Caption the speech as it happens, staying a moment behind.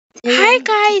Hi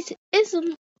guys, it's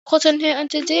Cotton here, and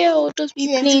today I will just be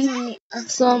playing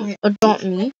some Adopt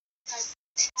Me.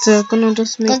 So I'm gonna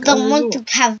just make Because I want to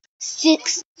have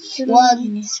 6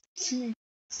 1 2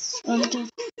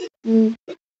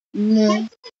 no.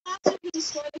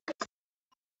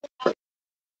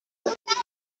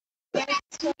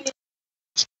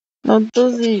 I'll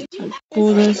do the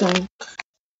golden song.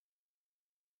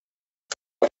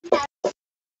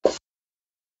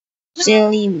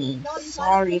 Silly me.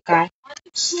 Sorry guys.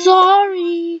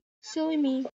 Sorry. Silly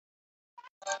me.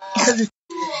 How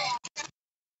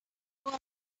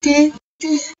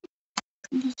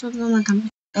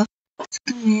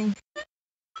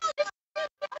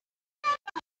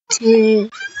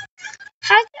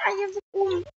can I have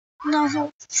a novel?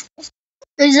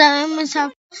 I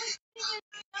myself.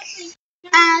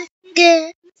 I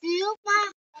give you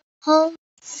my whole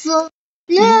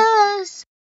fullness.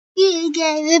 You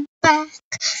gave it back.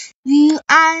 You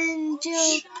aren't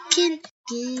joking.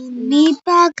 Give me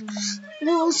back.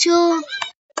 What's your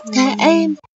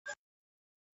name?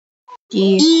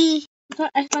 E.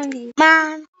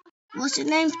 Man. What's your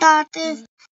name started?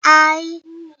 I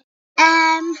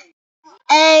am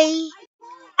A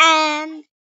N.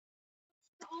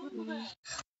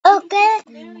 Okay.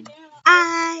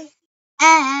 I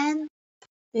am.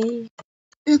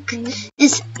 Look,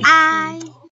 it's I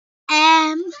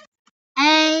am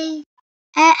A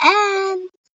N.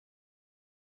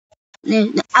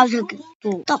 No, I was joking.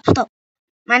 Stop.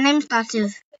 My name starts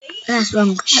with. That's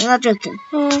wrong. I'm not joking.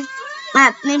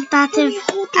 My name starts with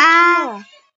I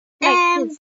am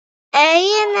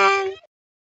A N.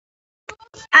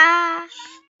 I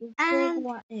am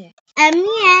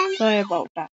N. Sorry about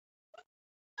that.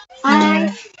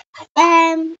 I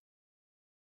am.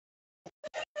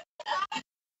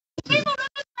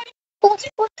 What's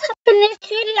happening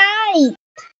to your light?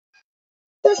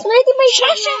 That's making my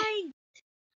light.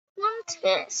 Want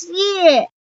to see it.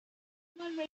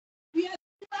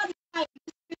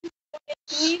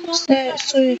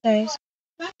 Sorry guys.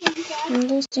 I'm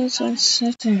just doing some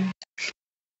setting.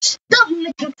 Stop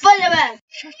making fun of us.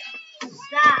 Shut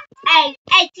up.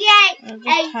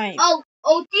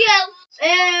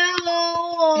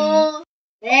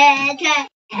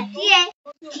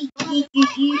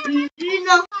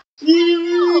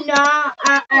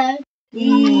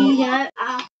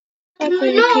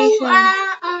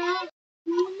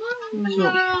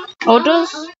 I'll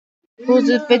just pause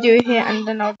this video here and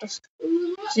then I'll just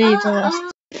see the rest.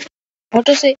 I'll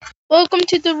just say, welcome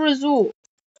to the resort.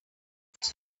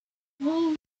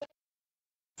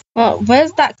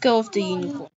 Where's that girl with the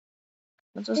unicorn?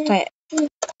 I'll just type,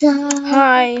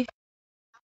 hi.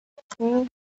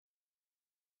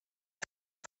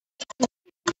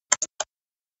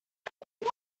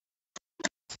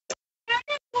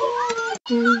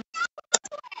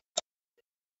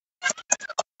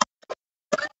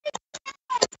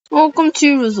 Welcome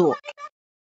to resort.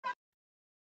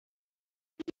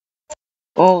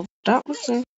 Oh, that was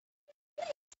it.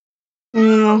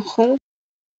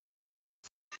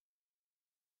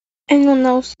 Anyone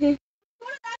else here?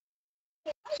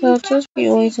 So I'll just be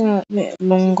waiting a bit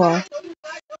longer.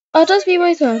 I'll just be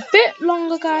waiting a bit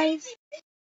longer, guys.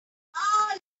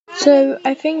 So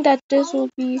I think that this will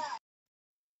be.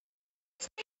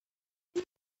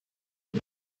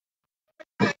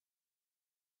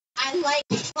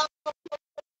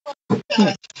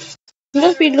 I'll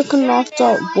just be looking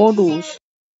after Waddles.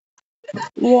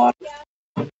 What?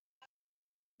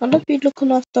 I'll just be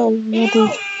looking after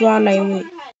Waddles while I wait.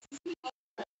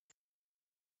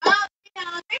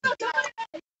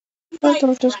 First,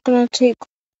 I'm just gonna take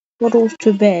Waddles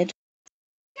to bed.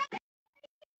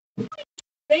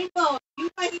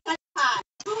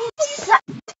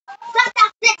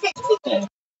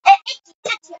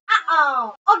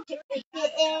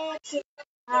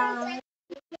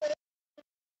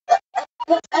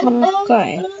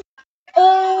 Okay.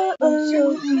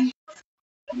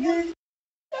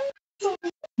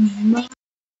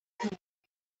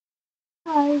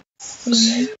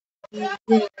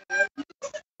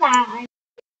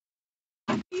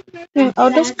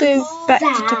 I'll just go back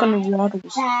to check on the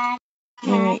Waddles.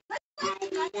 Alright.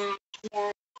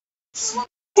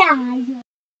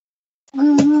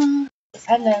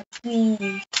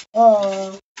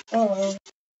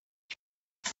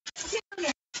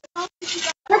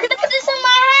 Look at this on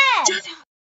my head.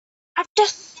 I've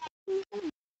just.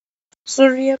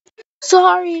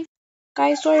 Sorry,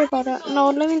 guys. Sorry about that.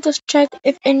 Now let me just check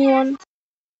if anyone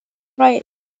right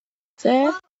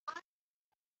there.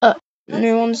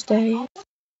 No one's there.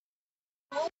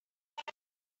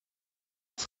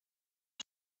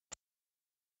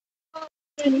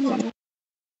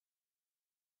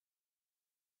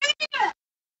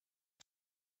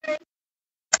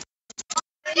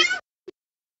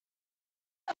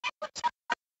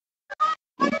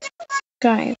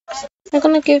 Guys, I'm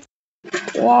gonna give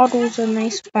Waddles a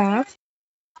nice bath.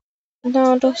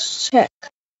 Now just check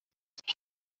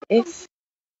if.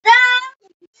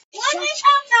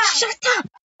 Shut up!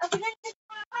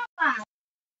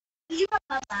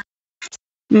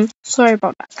 Sorry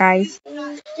about that, guys.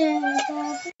 I'll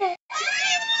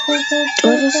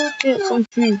just get some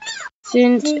food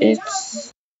since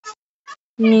it's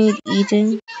need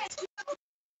eating.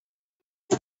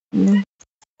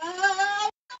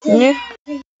 Yeah.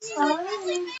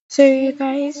 So you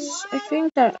guys, I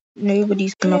think that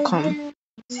nobody's gonna come.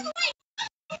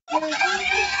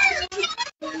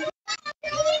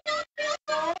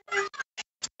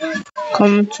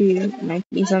 Come to like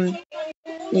some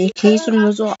vacation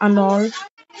resort and all.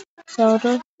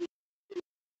 Soda.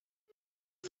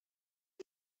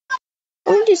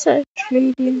 Only such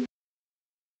trading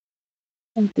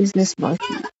and business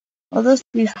market. Others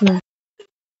business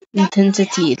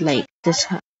intensity like this.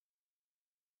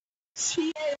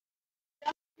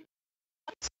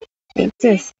 Like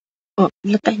this. Oh,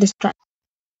 look at this track.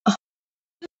 Oh,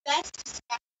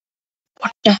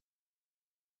 what the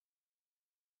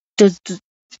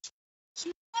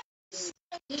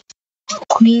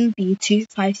Queen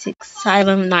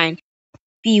B256779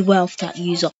 be wealth that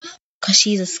user cause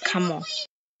she's a scammer.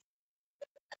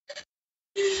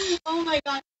 Oh my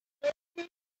god.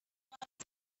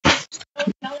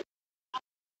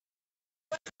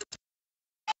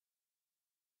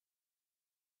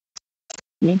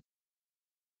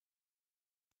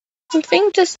 I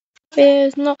think this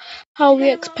is not how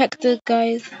we expected,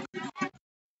 guys.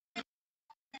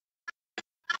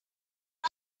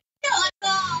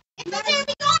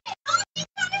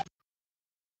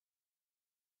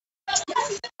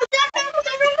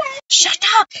 Shut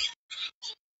up!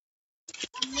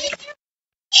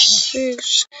 Shut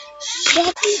up!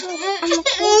 I'm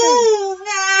recording.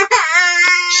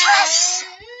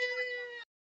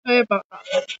 Sorry about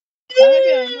that.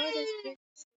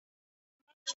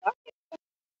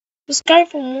 This guy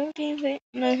from Monkey,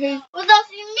 no, who?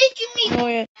 Oh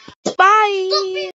yeah. Bye.